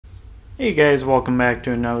Hey guys, welcome back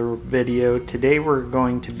to another video. Today we're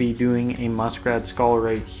going to be doing a muskrat skull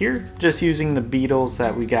right here, just using the beetles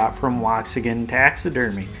that we got from Waxagan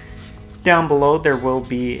Taxidermy. Down below there will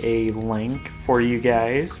be a link for you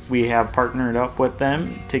guys. We have partnered up with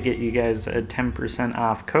them to get you guys a 10%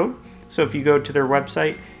 off code. So if you go to their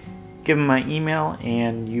website, give them my email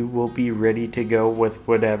and you will be ready to go with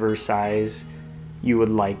whatever size you would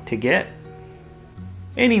like to get.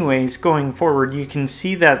 Anyways, going forward, you can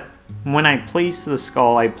see that when I place the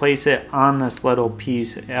skull, I place it on this little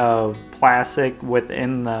piece of plastic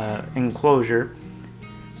within the enclosure.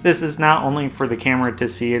 This is not only for the camera to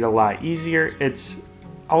see it a lot easier, it's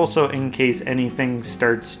also in case anything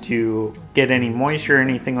starts to get any moisture or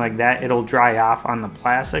anything like that, it'll dry off on the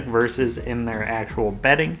plastic versus in their actual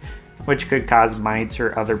bedding, which could cause mites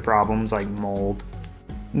or other problems like mold.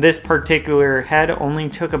 This particular head only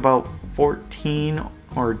took about 14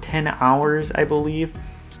 or 10 hours, I believe.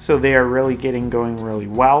 So they are really getting going really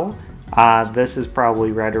well. This is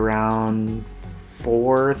probably right around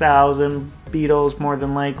 4,000 beetles more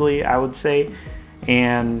than likely, I would say,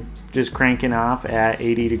 and just cranking off at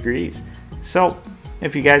 80 degrees. So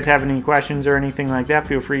if you guys have any questions or anything like that,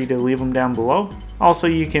 feel free to leave them down below. Also,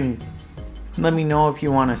 you can let me know if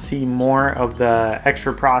you want to see more of the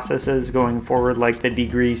extra processes going forward, like the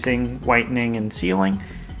degreasing, whitening, and sealing.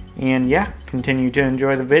 And yeah, continue to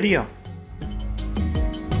enjoy the video.